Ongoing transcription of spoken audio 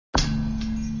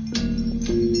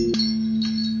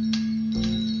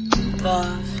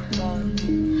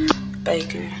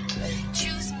Baker.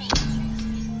 Choose me.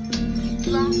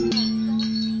 Love me.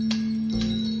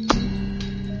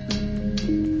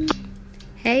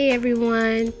 Hey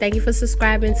everyone, thank you for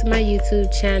subscribing to my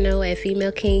YouTube channel at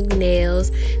Female King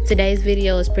Nails. Today's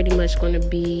video is pretty much going to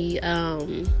be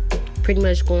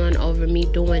going over me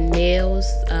doing nails,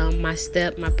 my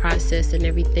process and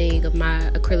everything of my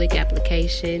acrylic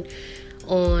application.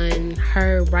 On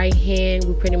her right hand,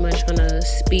 we're pretty much gonna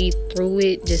speed through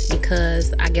it just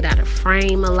because I get out of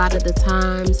frame a lot of the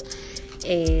times,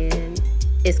 and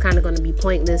it's kind of gonna be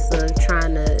pointless of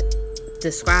trying to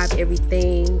describe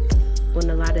everything when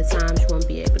a lot of times you won't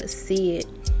be able to see it.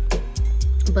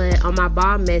 But on my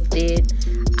ball method,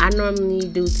 I normally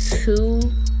do two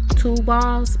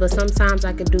balls, but sometimes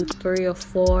I could do 3 or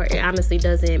 4. It honestly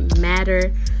doesn't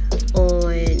matter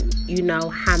on, you know,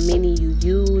 how many you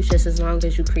use, just as long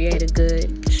as you create a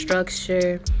good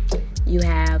structure, you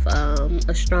have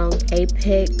a strong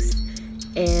apex,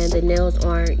 and the nails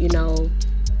aren't, you know,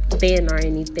 thin or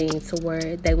anything to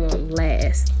where they won't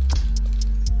last.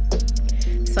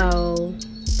 So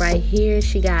right here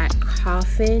she got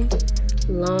coffin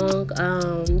long.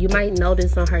 You might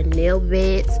notice on her nail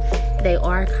beds they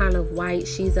are kind of white.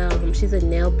 She's a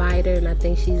nail biter, and I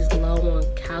think she's low on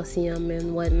calcium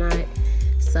and whatnot,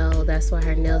 so that's why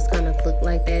her nails kind of look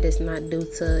like that. It's not due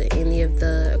to any of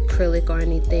the acrylic or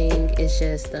anything. It's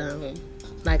just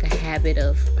like a habit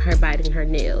of her biting her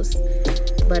nails.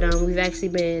 But we've actually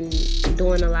been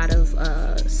doing a lot of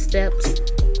steps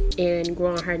and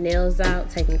growing her nails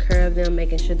out, taking care of them,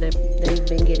 making sure that they've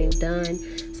been getting done.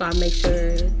 So I make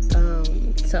sure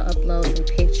to upload some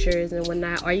pictures and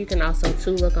whatnot. Or you can also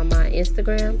too look on my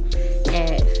Instagram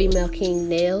at Female King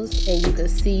Nails, and you can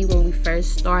see when we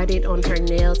first started on her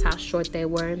nails how short they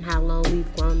were and how long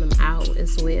we've grown them out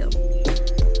as well.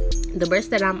 The brush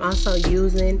that I'm also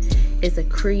using is a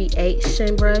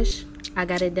creation brush. I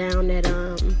got it down at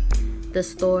the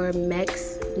store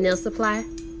Max Nail Supply.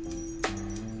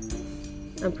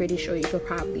 I'm pretty sure you could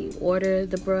probably order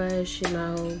the brush, you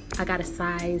know. I got a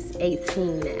size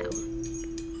 18 now.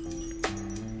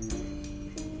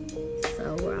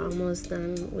 So we're almost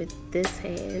done with this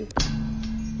hand,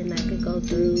 and I could go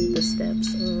through the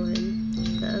steps on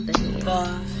the other hand.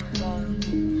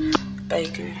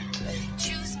 Baker.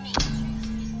 Choose me.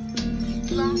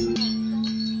 Love me.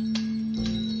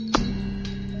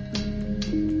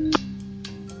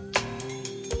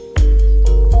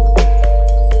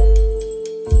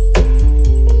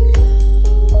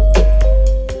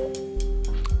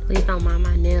 Please don't mind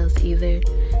my nails either.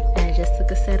 I just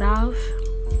took a set off,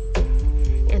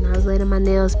 and I was letting my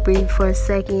nails breathe for a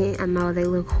second. I know they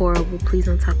look horrible. Please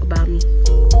don't talk about me.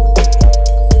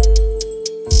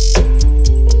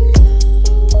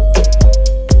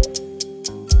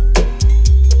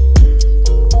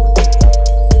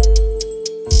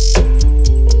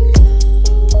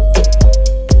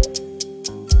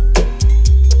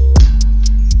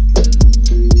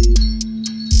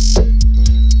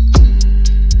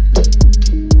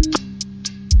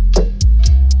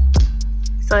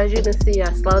 So as you can see,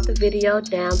 I slowed the video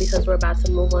down because we're about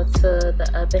to move on to the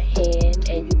other hand,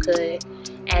 and you could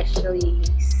actually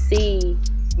see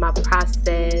my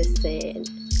process and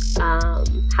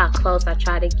how close I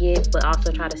try to get, but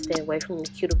also try to stay away from the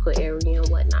cuticle area and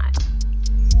whatnot.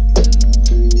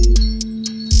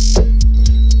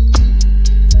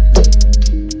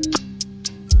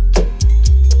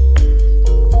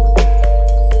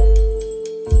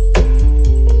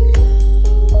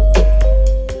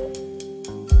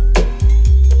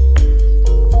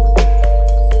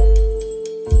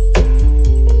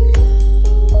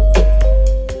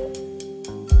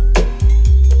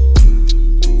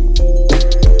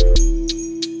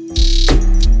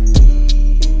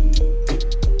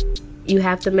 You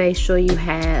have to make sure you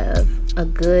have a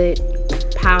good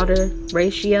powder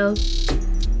ratio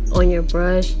on your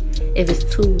brush. If it's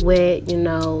too wet, you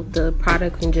know, the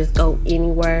product can just go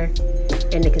anywhere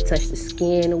and it can touch the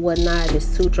skin and whatnot. If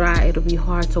it's too dry, it'll be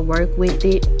hard to work with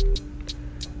it.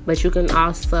 But you can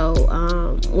also,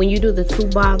 when you do the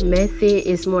 2-ball method,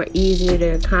 it's more easier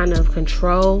to kind of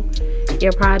control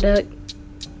your product.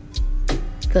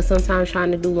 Because sometimes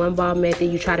trying to do 1-ball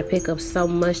method, you try to pick up so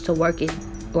much to work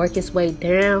its way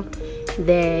down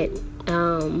that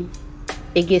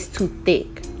it gets too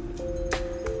thick.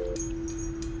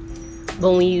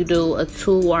 But when you do a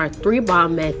 2 or 3-ball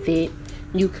method,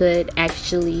 you could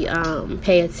actually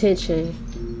pay attention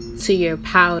to your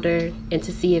powder and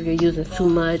to see if you're using too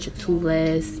much or too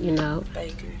less, you know.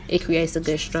 It creates a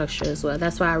good structure as well.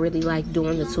 That's why I really like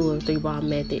doing the 2 or 3 ball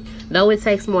method. Though it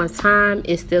takes more time,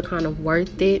 it's still kind of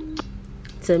worth it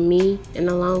to me in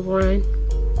the long run.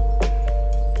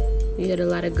 You get a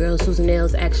lot of girls whose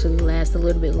nails actually last a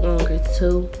little bit longer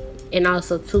too. And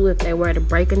also too, if they were to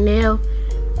break a nail,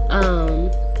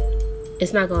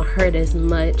 it's not gonna hurt as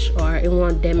much, or it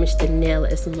won't damage the nail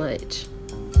as much.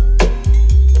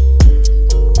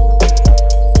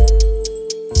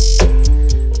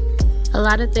 A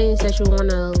lot of things that you want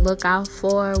to look out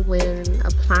for when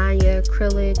applying your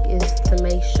acrylic is to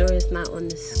make sure it's not on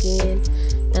the skin.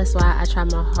 That's why I try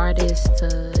my hardest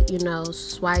to, you know,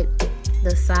 swipe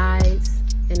the sides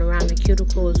and around the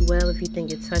cuticle as well if you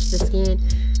think it touched the skin.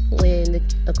 When the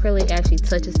acrylic actually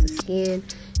touches the skin,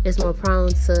 it's more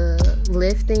prone to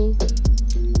lifting,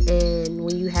 and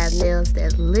when you have nails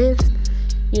that lift,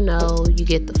 you know, you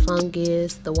get the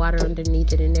fungus, the water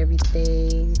underneath it and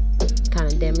everything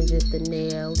kind of damages the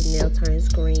nail turns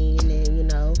green, and you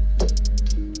know,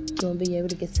 you won't be able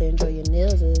to get to enjoy your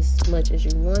nails as much as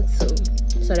you want to.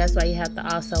 So that's why you have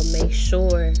to also make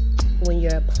sure when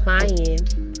you're applying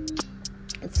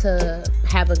to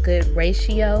have a good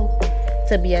ratio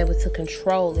to be able to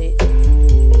control it.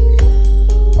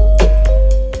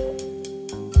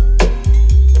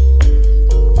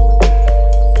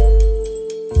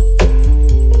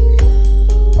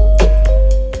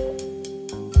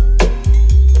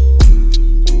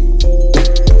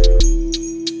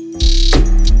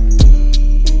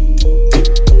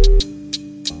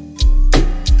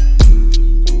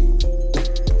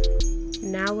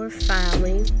 Now we're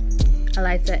filing. I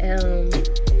like to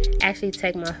actually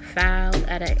take my file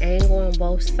at an angle on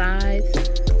both sides.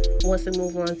 Once we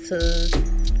move on to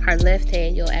her left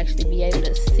hand, you'll actually be able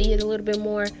to see it a little bit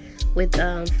more. With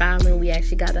filing, we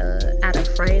actually got out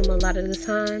of frame a lot of the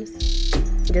times,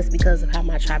 just because of how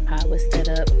my tripod was set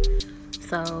up.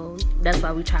 So that's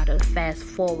why we try to fast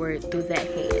forward through that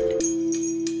hand.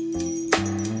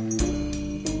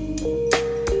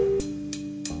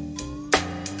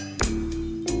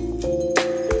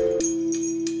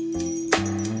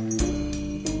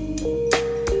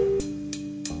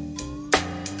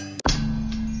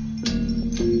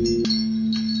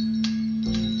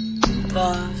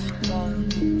 Love,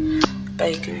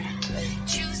 Baker.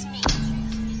 Choose me.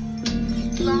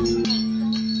 Love me.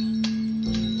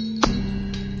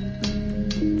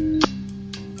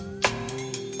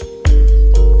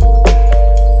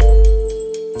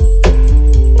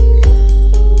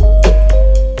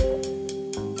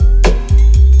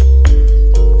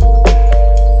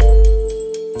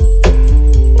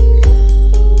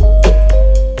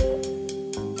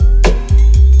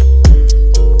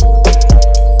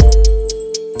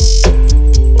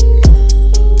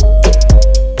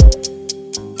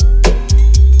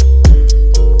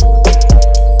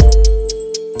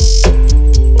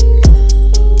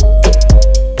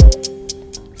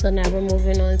 So now we're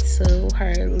moving on to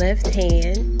her left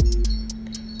hand,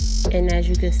 and as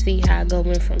you can see how I go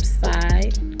in from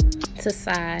side to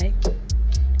side,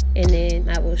 and then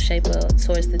I will shape up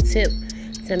towards the tip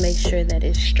to make sure that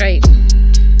it's straight.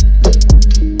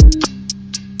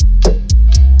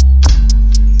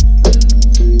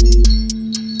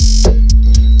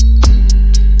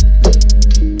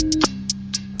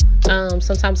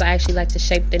 Sometimes I actually like to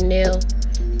shape the nail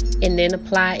and then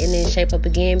apply and then shape up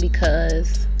again,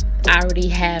 because I already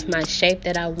have my shape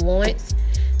that I want.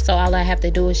 So all I have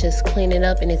to do is just clean it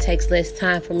up, and it takes less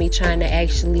time for me trying to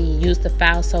actually use the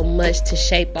file so much to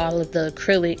shape all of the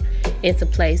acrylic into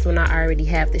place when I already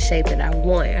have the shape that I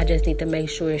want. I just need to make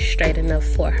sure it's straight enough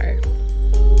for her.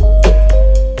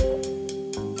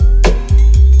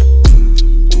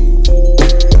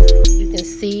 You can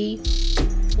see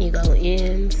you go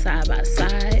in side by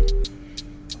side,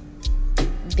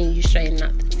 then you straighten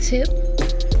out the tip.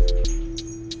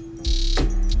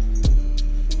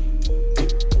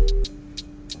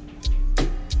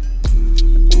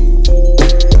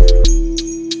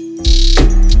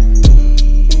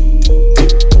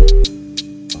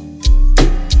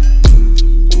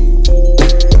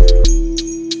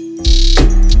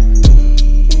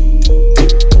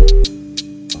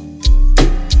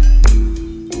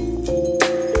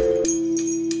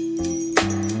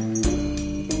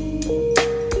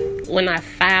 When I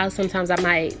file, sometimes I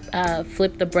might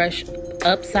flip the brush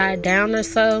upside down or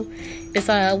so. It's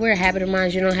a weird habit of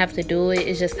mine. You don't have to do it.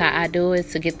 It's just how I do it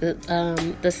to get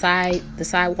the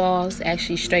side walls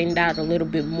actually straightened out a little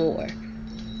bit more.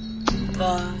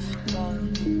 Love,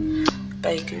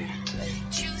 Baker.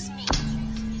 Choose me.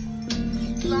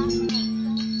 Love me.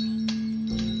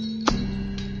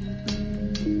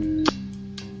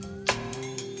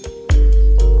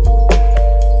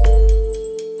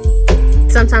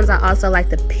 Sometimes I also like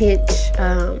to pinch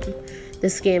the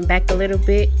skin back a little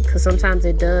bit, because sometimes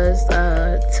it does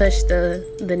touch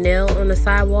the nail on the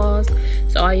sidewalls.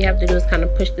 So all you have to do is kind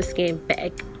of push the skin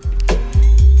back.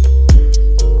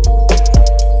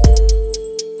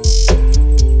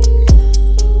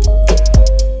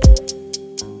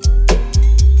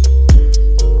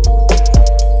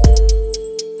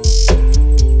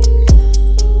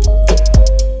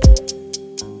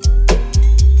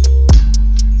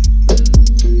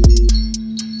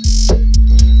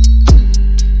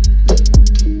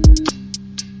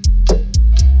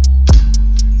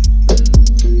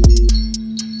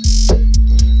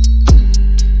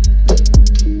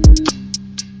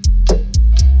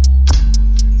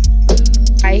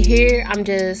 Here I'm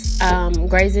just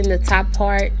grazing the top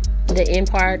part, the end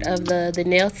part of the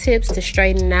nail tips to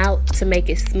straighten out, to make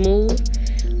it smooth.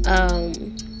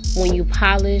 When you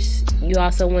polish, you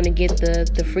also want to get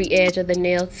the free edge of the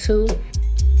nail too.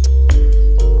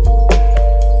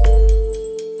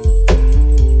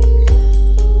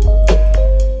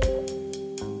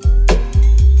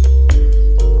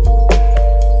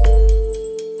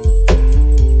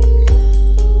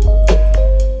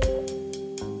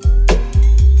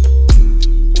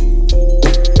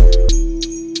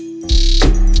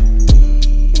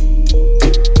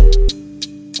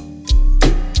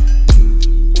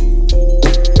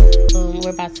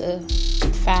 About to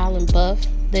file and buff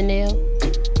the nail.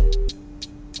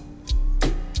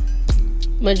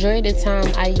 Majority of the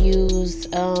time I use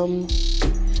a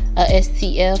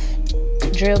STF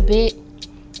drill bit,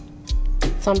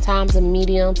 sometimes a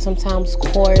medium, sometimes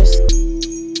coarse.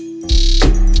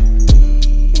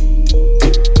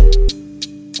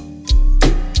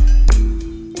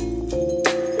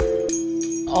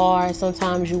 Or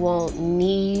sometimes you won't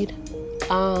need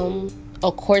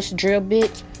a coarse drill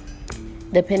bit,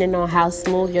 depending on how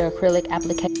smooth your acrylic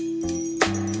application.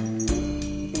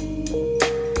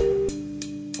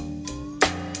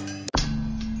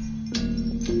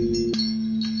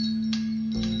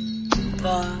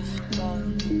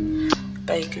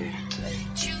 Baker.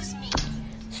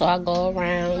 So I go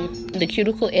around the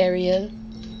cuticle area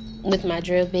with my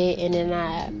drill bit, and then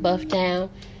I buff down.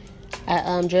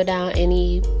 I drill down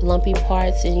any lumpy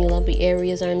parts, any lumpy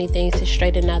areas or anything to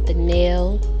straighten out the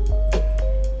nail.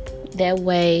 That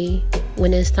way,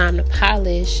 when it's time to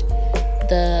polish,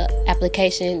 the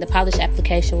polished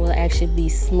application will actually be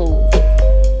smooth.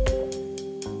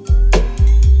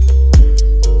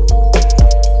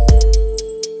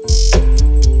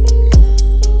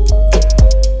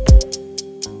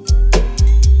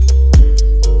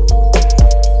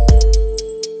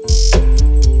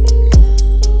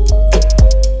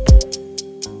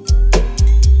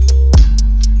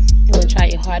 You want to try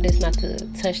your hardest not to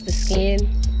touch the skin,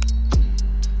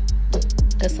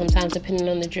 because sometimes, depending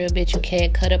on the drill bit, you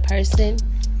can't cut a person.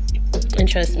 And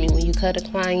trust me, when you cut a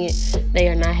client, they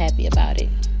are not happy about it.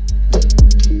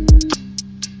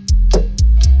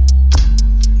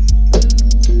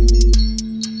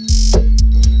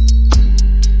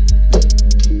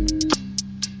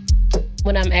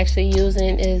 What I'm actually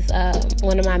using is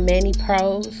one of my Mani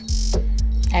Pros.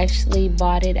 I actually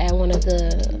bought it at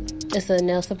it's a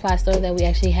nail supply store that we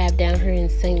actually have down here in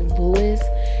St. Louis.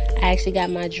 I actually got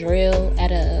my drill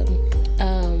at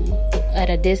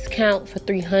a discount for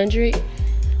 $300.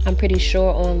 I'm pretty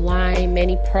sure online,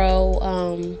 Mani Pro,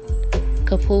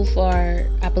 Kapoof, or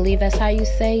I believe that's how you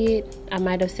say it. I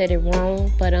might have said it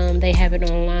wrong, but they have it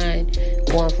online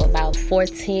going for about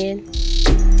 $410.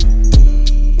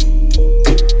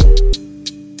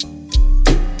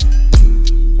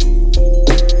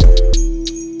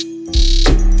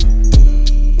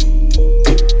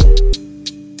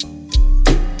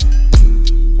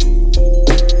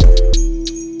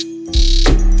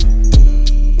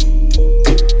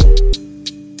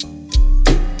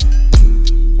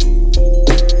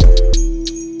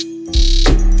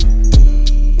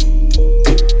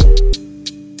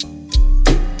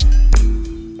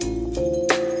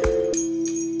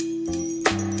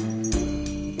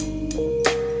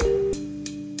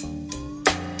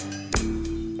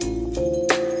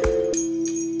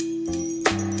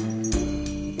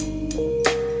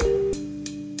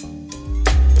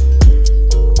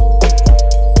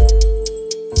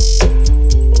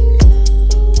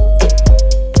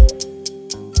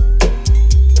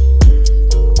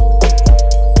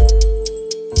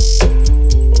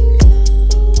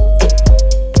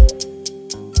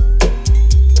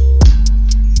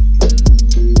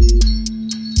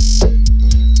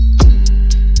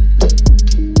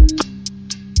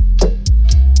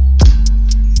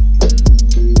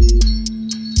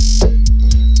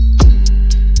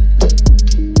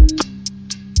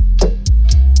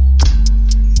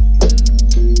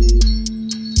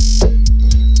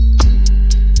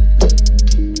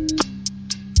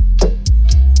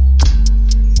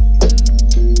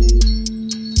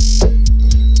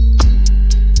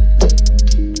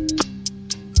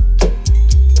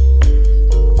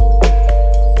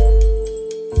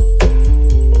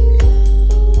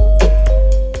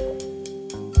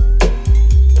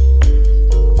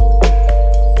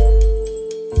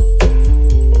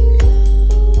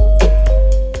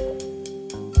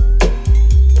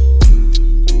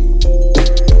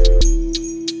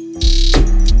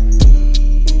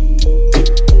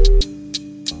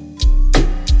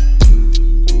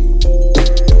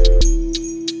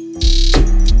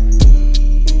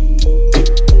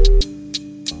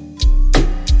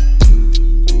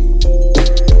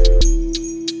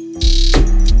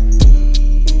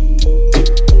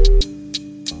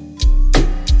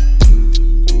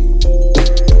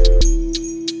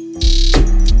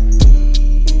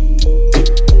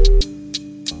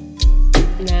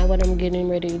 what I'm getting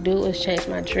ready to do is change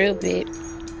my drill bit,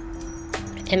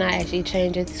 and I actually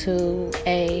changed it to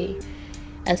a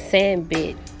sand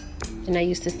bit. And I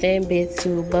use the sand bit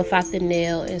to buff out the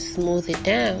nail and smooth it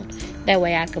down. That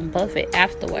way I can buff it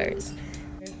afterwards.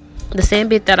 The sand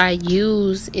bit that I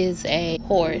use is a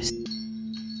horse.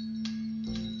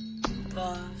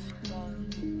 Love.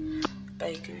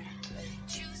 Baker.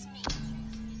 Choose me.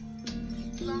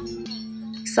 Love me.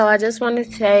 So I just want to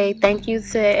say thank you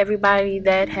to everybody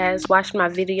that has watched my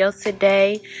video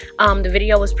today. The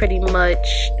video was pretty much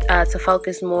to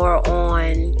focus more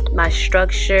on my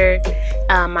structure,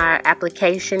 my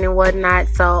application and whatnot.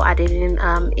 So I didn't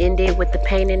end it with the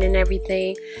painting and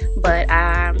everything, but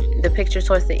the picture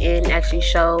towards the end actually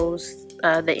shows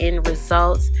the end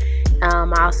results. I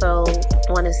also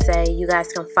want to say you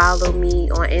guys can follow me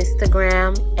on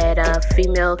Instagram at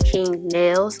Female King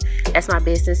Nails. That's my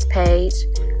business page.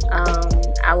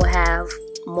 I will have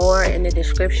more in the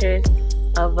description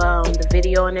of the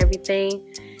video and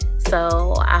everything.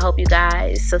 So I hope you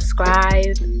guys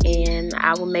subscribe, and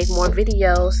I will make more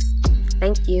videos.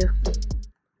 Thank you.